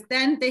question, because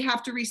then they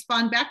have to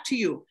respond back to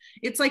you.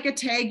 It's like a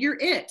tag your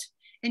it,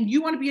 and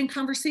you want to be in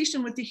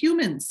conversation with the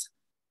humans,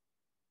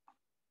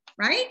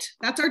 right?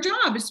 That's our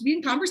job, is to be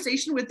in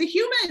conversation with the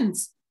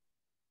humans.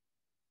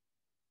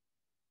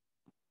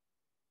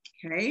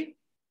 Okay.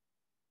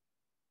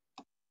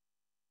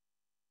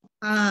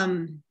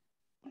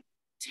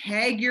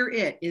 Tag your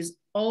it is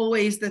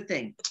always the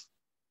thing.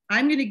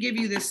 I'm going to give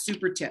you this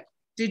super tip.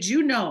 Did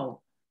you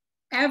know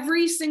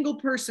every single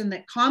person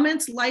that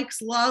comments,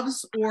 likes,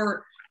 loves,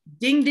 or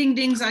ding, ding,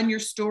 dings on your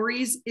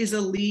stories is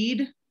a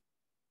lead?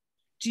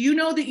 Do you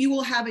know that you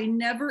will have a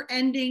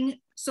never-ending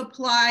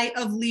supply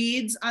of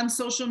leads on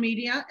social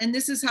media? And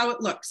this is how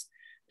it looks.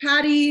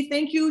 Patty,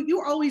 thank you.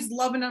 You're always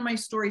loving on my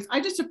stories.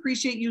 I just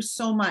appreciate you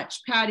so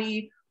much.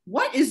 Patty,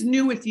 what is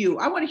new with you?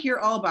 I want to hear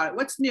all about it.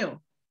 What's new?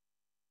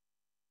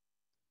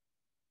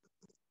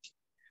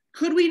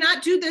 Could we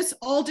not do this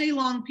all day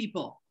long,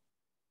 people?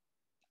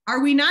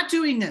 Are we not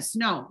doing this?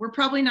 No, we're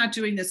probably not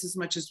doing this as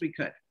much as we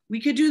could.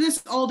 We could do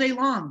this all day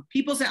long.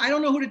 People say, I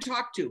don't know who to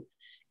talk to.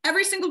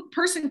 Every single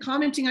person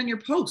commenting on your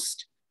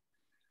post.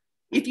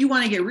 If you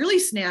want to get really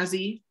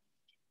snazzy,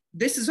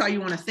 this is how you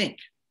want to think.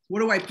 What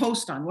do I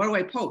post on? What do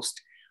I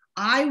post?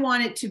 I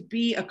want it to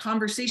be a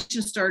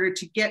conversation starter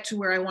to get to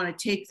where I want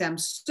to take them.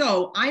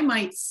 So I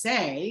might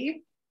say,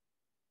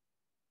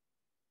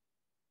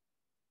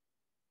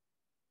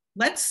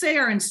 let's say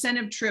our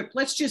incentive trip,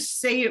 let's just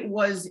say it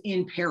was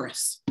in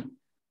Paris.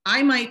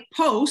 I might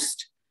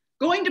post,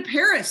 going to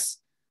Paris.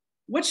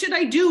 What should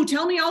I do?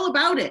 Tell me all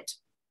about it.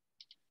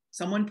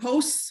 Someone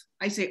posts,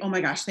 I say, oh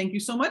my gosh, thank you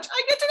so much.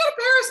 I get to go to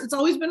Paris. It's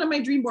always been on my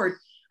dream board.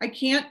 I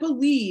can't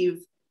believe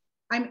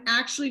I'm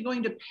actually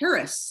going to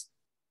Paris.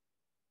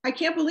 I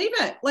can't believe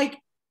it. Like,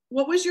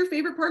 what was your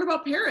favorite part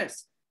about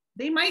Paris?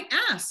 They might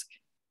ask,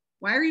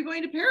 why are you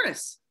going to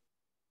Paris?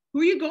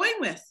 Who are you going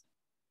with?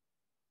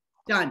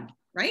 Done,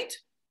 right?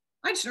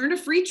 I just earned a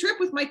free trip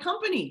with my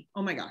company.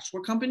 Oh my gosh,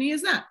 what company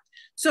is that?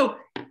 So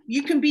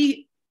you can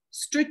be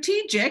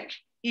strategic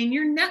in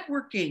your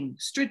networking,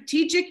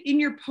 strategic in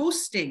your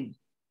posting,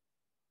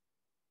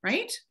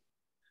 right?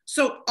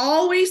 So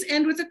always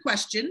end with a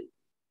question.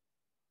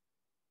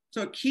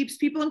 So it keeps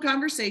people in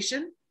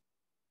conversation.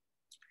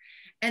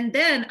 And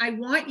then I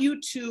want you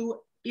to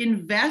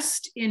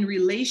invest in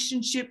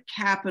relationship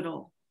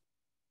capital.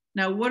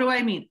 Now, what do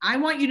I mean? I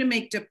want you to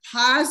make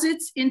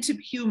deposits into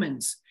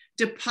humans,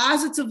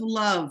 deposits of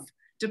love,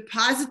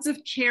 deposits of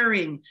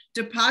caring,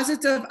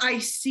 deposits of I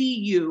see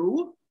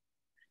you,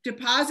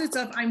 deposits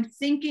of I'm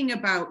thinking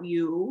about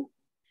you.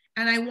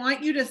 And I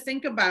want you to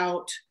think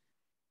about,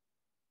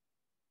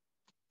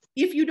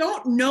 if you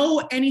don't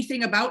know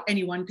anything about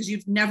anyone because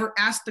you've never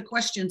asked the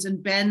questions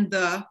and been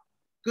the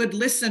good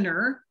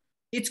listener,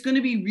 it's going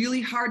to be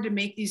really hard to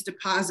make these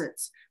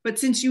deposits. But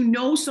since you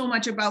know so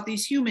much about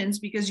these humans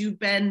because you've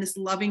been this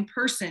loving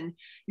person,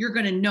 you're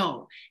going to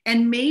know.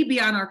 And maybe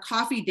on our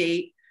coffee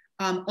date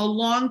a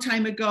long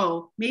time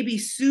ago, maybe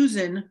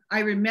Susan,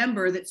 I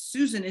remember that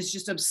Susan is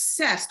just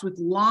obsessed with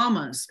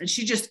llamas. And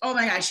she just, oh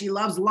my gosh, she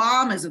loves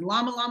llamas and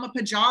llama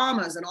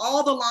pajamas and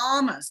all the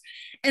llamas.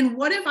 And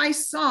what if I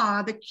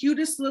saw the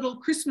cutest little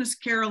Christmas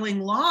caroling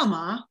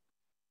llama?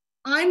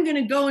 I'm going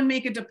to go and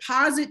make a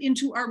deposit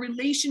into our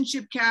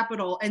relationship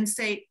capital and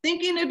say,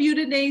 thinking of you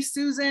today,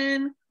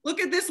 Susan, look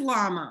at this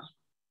llama.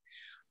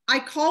 I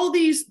call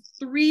these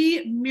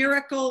 3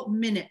 miracle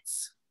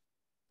minutes.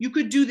 You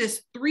could do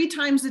this 3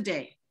 times a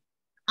day.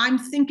 I'm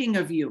thinking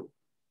of you.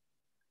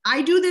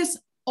 I do this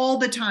all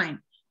the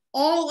time.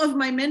 All of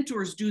my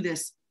mentors do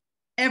this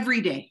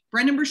every day.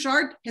 Brendan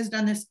Burchard has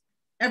done this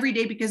every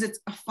day because it's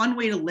a fun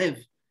way to live.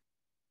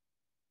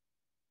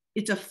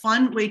 It's a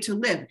fun way to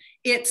live.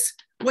 It's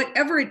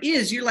whatever it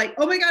is, you're like,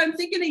 oh my God, I'm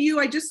thinking of you.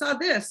 I just saw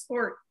this.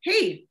 Or,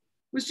 hey,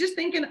 was just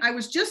thinking, I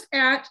was just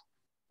at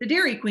the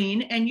Dairy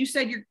Queen and you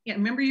said,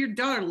 remember your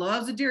daughter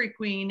loves the Dairy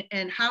Queen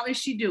and how is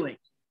she doing?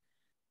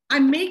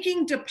 I'm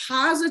making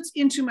deposits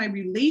into my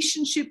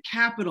relationship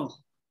capital.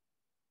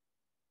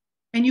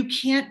 And you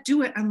can't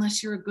do it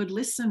unless you're a good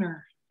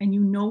listener and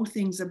you know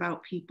things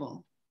about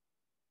people.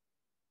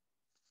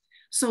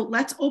 So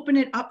let's open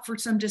it up for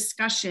some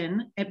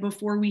discussion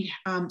before we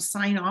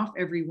sign off,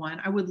 everyone.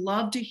 I would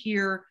love to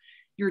hear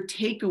your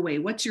takeaway.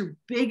 What's your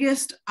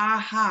biggest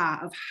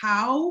aha of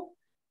how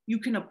you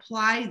can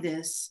apply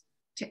this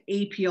to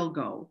APL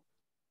Go?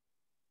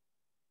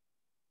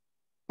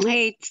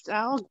 Hey,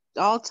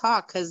 I'll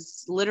talk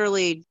because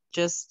literally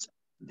just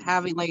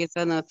having, like I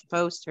said in the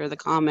post or the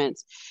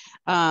comments,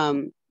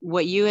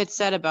 what you had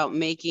said about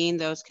making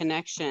those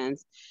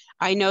connections.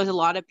 I know a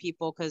lot of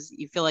people, because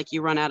you feel like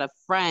you run out of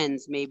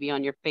friends maybe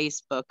on your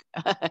Facebook,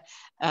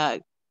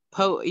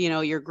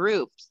 your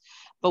groups.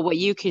 But what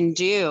you can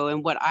do,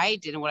 and what I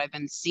did, and what I've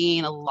been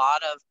seeing a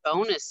lot of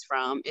bonus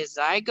from, is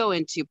I go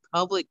into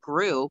public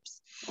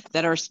groups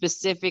that are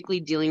specifically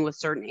dealing with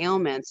certain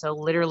ailments. So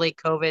literally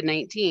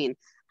COVID-19,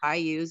 I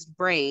used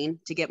brain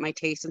to get my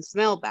taste and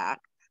smell back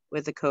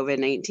with the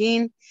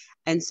COVID-19.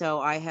 And so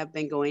I have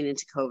been going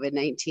into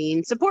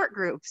COVID-19 support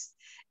groups,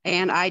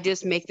 and I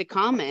just make the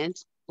comment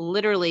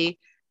literally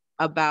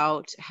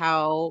about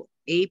how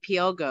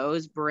APL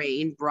Go's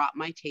brain brought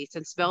my taste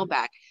and smell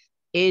back.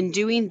 In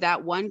doing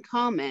that one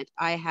comment,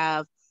 I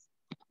have,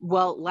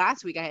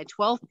 last week I had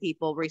 12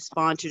 people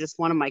respond to just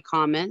one of my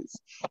comments.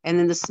 And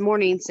then this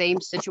morning,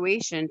 same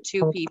situation,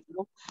 2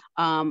 people.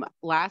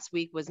 Last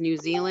week was New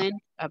Zealand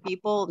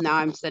people. Now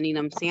I'm sending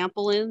them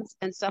sample-ins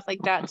and stuff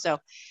like that. So,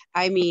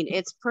 I mean,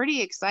 it's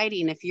pretty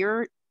exciting. If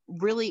you're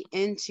really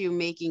into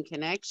making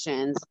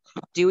connections,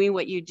 doing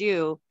what you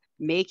do,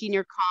 making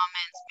your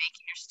comments,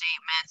 making your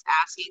statements,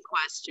 asking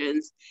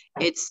questions,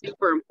 it's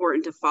super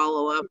important to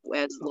follow up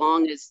as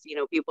long as,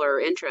 people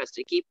are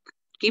interested.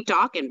 Keep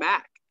talking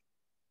back.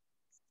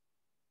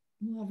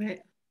 Love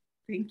it.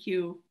 Thank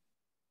you.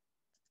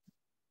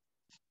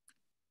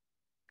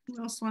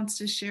 Who else wants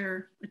to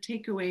share a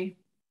takeaway?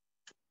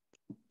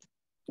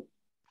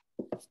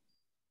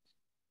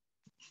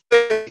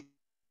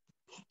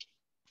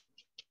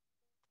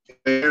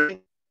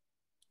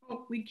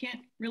 Oh, we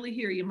can't really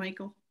hear you,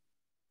 Michael.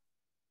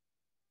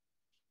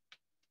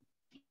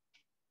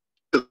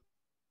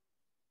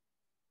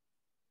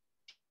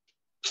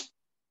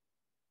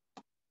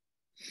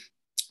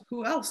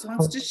 Who else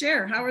wants to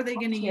share? How are they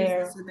going to use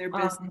this in their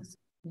business?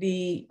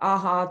 The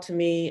aha to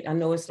me, I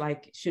know it's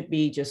like, should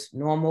be just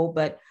normal,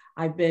 but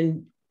I've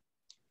been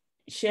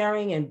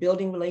sharing and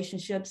building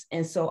relationships.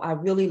 And so I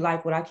really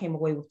like what I came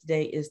away with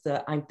today is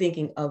I'm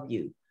thinking of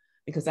you.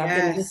 because I've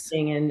been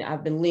listening and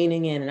I've been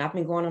leaning in, and I've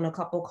been going on a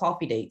couple of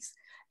coffee dates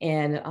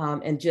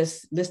and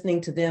just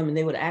listening to them, and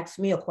they would ask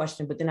me a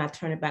question, but then I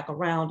turn it back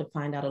around to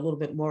find out a little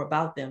bit more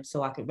about them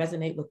so I could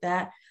resonate with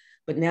that.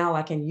 But now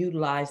I can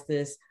utilize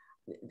this.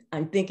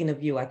 I'm thinking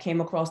of you. I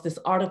came across this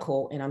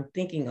article and I'm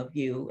thinking of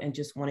you and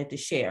just wanted to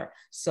share.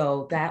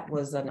 So that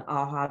was an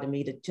aha to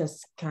me to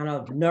just kind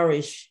of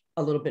nourish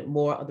a little bit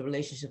more of the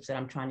relationships that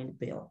I'm trying to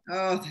build.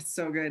 Oh, that's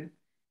so good.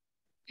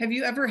 Have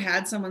you ever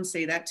had someone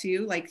say that to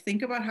you? Like,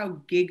 think about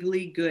how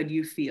giggly good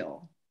you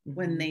feel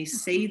when they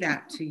say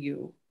that to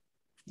you.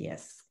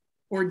 Yes.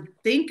 Or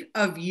think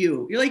of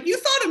you. You're like, you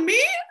thought of me?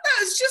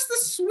 That was just the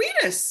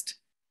sweetest.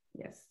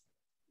 Yes.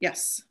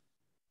 Yes.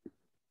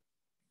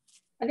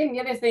 I think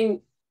the other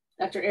thing,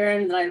 Dr.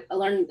 Erin, that I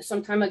learned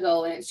some time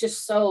ago, and it's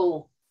just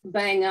so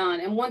bang on.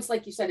 And once,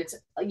 like you said,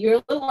 you're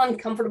a little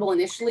uncomfortable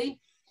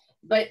initially,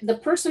 but the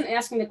person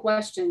asking the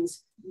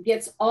questions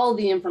gets all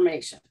the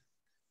information,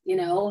 you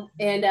know?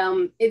 And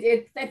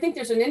I think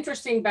there's an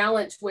interesting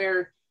balance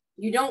where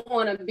you don't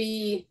want to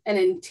be an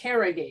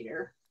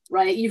interrogator,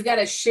 right? You've got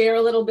to share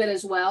a little bit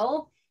as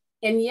well.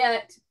 And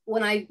yet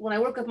when I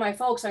work with my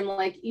folks, I'm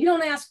like, you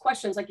don't ask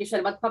questions like you said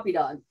about the puppy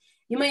dog.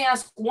 You may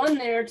ask one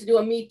there to do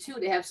a me too,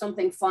 to have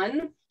something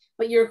fun,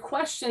 but your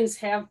questions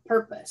have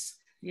purpose.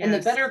 Yes. And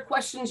the better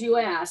questions you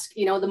ask,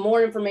 you know, the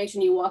more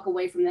information you walk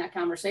away from that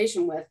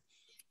conversation with.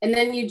 And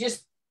then you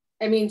just,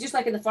 I mean, just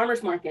like in the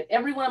farmer's market,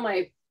 every one of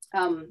my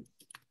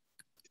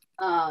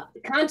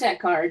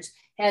contact cards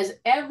has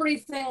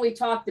everything we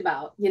talked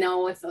about, you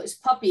know, if it's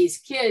puppies,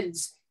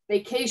 kids,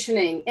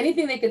 vacationing,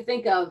 anything they could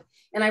think of.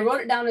 And I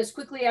wrote it down as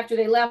quickly after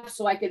they left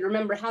so I could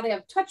remember how to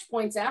have touch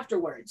points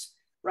afterwards,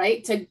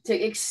 right? To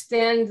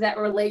extend that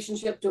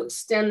relationship, to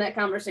extend that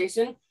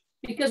conversation.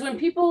 Because when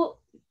people,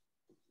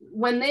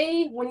 when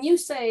you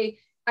say,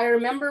 I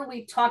remember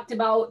we talked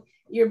about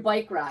your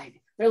bike ride,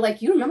 they're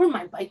like, you remember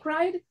my bike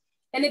ride?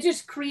 And it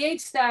just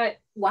creates that,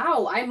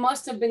 wow, I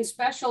must have been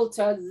special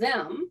to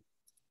them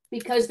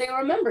because they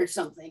remembered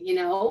something, you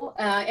know?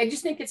 I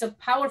just think it's a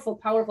powerful,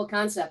 powerful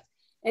concept.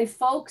 And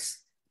folks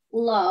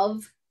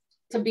love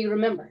to be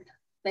remembered.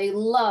 They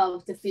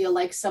love to feel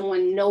like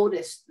someone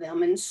noticed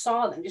them and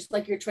saw them, just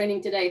like your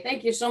training today.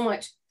 Thank you so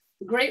much.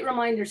 Great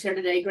reminders here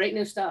today. Great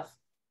new stuff.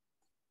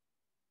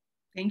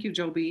 Thank you,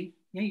 Joby.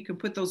 Yeah, you can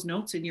put those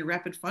notes in your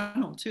rapid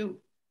funnel too.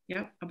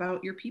 Yep,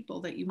 about your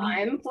people that you meet.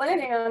 I'm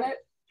planning on it.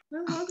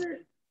 I love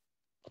it.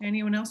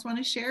 Anyone else want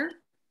to share?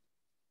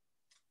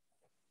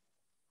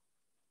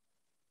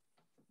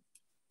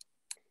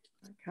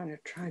 I kind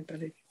of tried,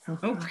 but it.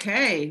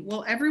 Okay.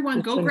 Well,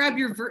 everyone, go grab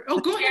your. Go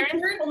ahead,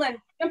 Karen. Hold on.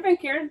 Jump in,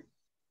 Karen.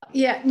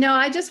 Yeah, no,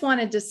 I just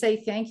wanted to say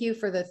thank you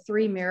for the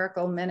 3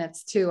 miracle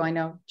minutes too. I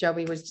know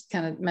Joby was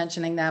kind of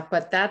mentioning that,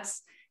 but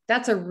that's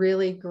a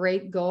really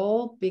great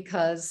goal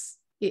because,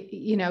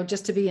 you know,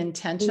 just to be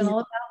intentional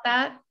about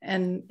that.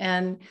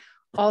 And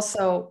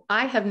also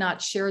I have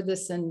not shared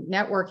this in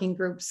networking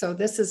groups. So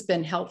this has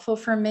been helpful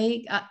for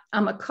me.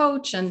 I'm a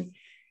coach and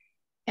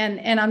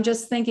I'm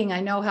just thinking,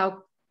 I know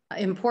how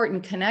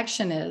important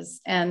connection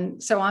is.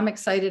 And so I'm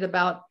excited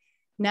about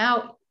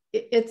now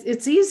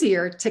it's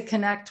easier to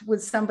connect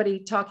with somebody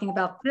talking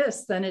about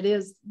this than it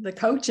is the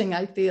coaching,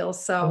 I feel.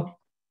 So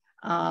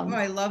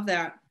I love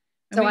that.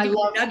 So I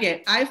love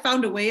nugget. I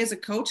found a way as a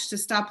coach to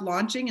stop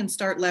launching and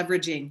start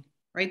leveraging.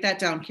 Write that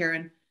down,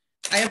 Karen.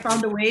 I have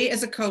found a way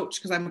as a coach,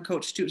 because I'm a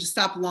coach too, to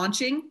stop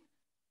launching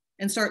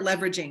and start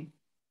leveraging.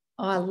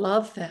 Oh, I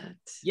love that.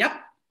 Yep.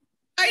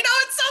 I know,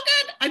 it's so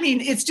good. I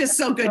mean, it's just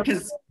so good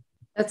because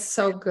that's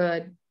so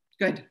good.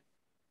 Good.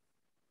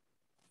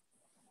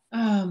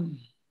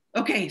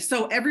 Okay,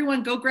 so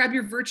everyone go grab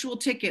your virtual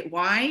ticket.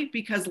 Why?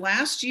 Because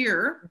last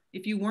year,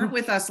 if you weren't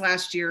with us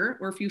last year,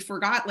 or if you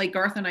forgot like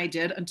Garth and I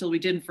did until we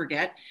didn't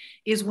forget,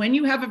 is when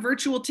you have a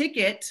virtual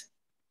ticket,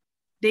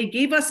 they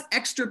gave us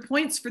extra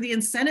points for the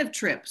incentive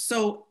trip.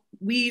 So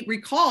we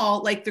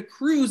recall like the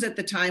cruise at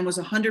the time was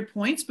 100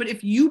 points, but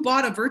if you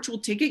bought a virtual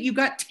ticket, you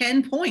got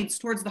 10 points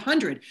towards the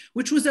 100,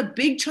 which was a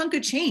big chunk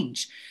of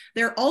change.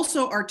 There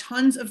also are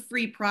tons of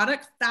free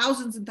products,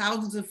 thousands and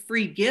thousands of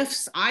free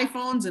gifts,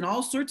 iPhones, and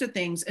all sorts of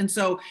things. And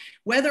so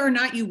whether or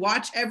not you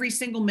watch every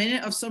single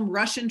minute of some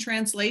Russian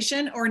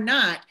translation or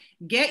not,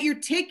 get your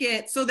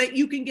ticket so that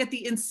you can get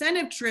the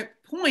incentive trip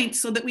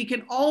points so that we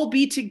can all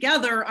be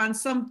together on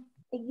some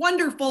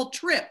wonderful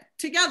trip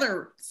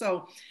together.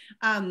 So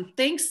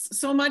thanks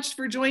so much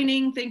for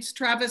joining. Thanks,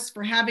 Travis,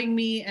 for having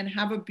me, and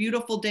have a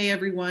beautiful day,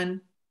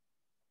 everyone.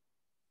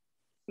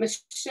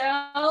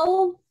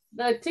 Michelle,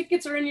 the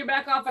tickets are in your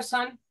back office,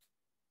 hon.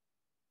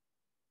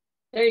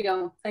 There you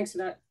go. Thanks for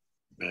that.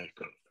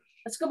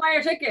 Let's go buy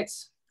our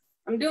tickets.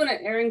 I'm doing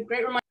it, Erin.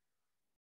 Great reminder.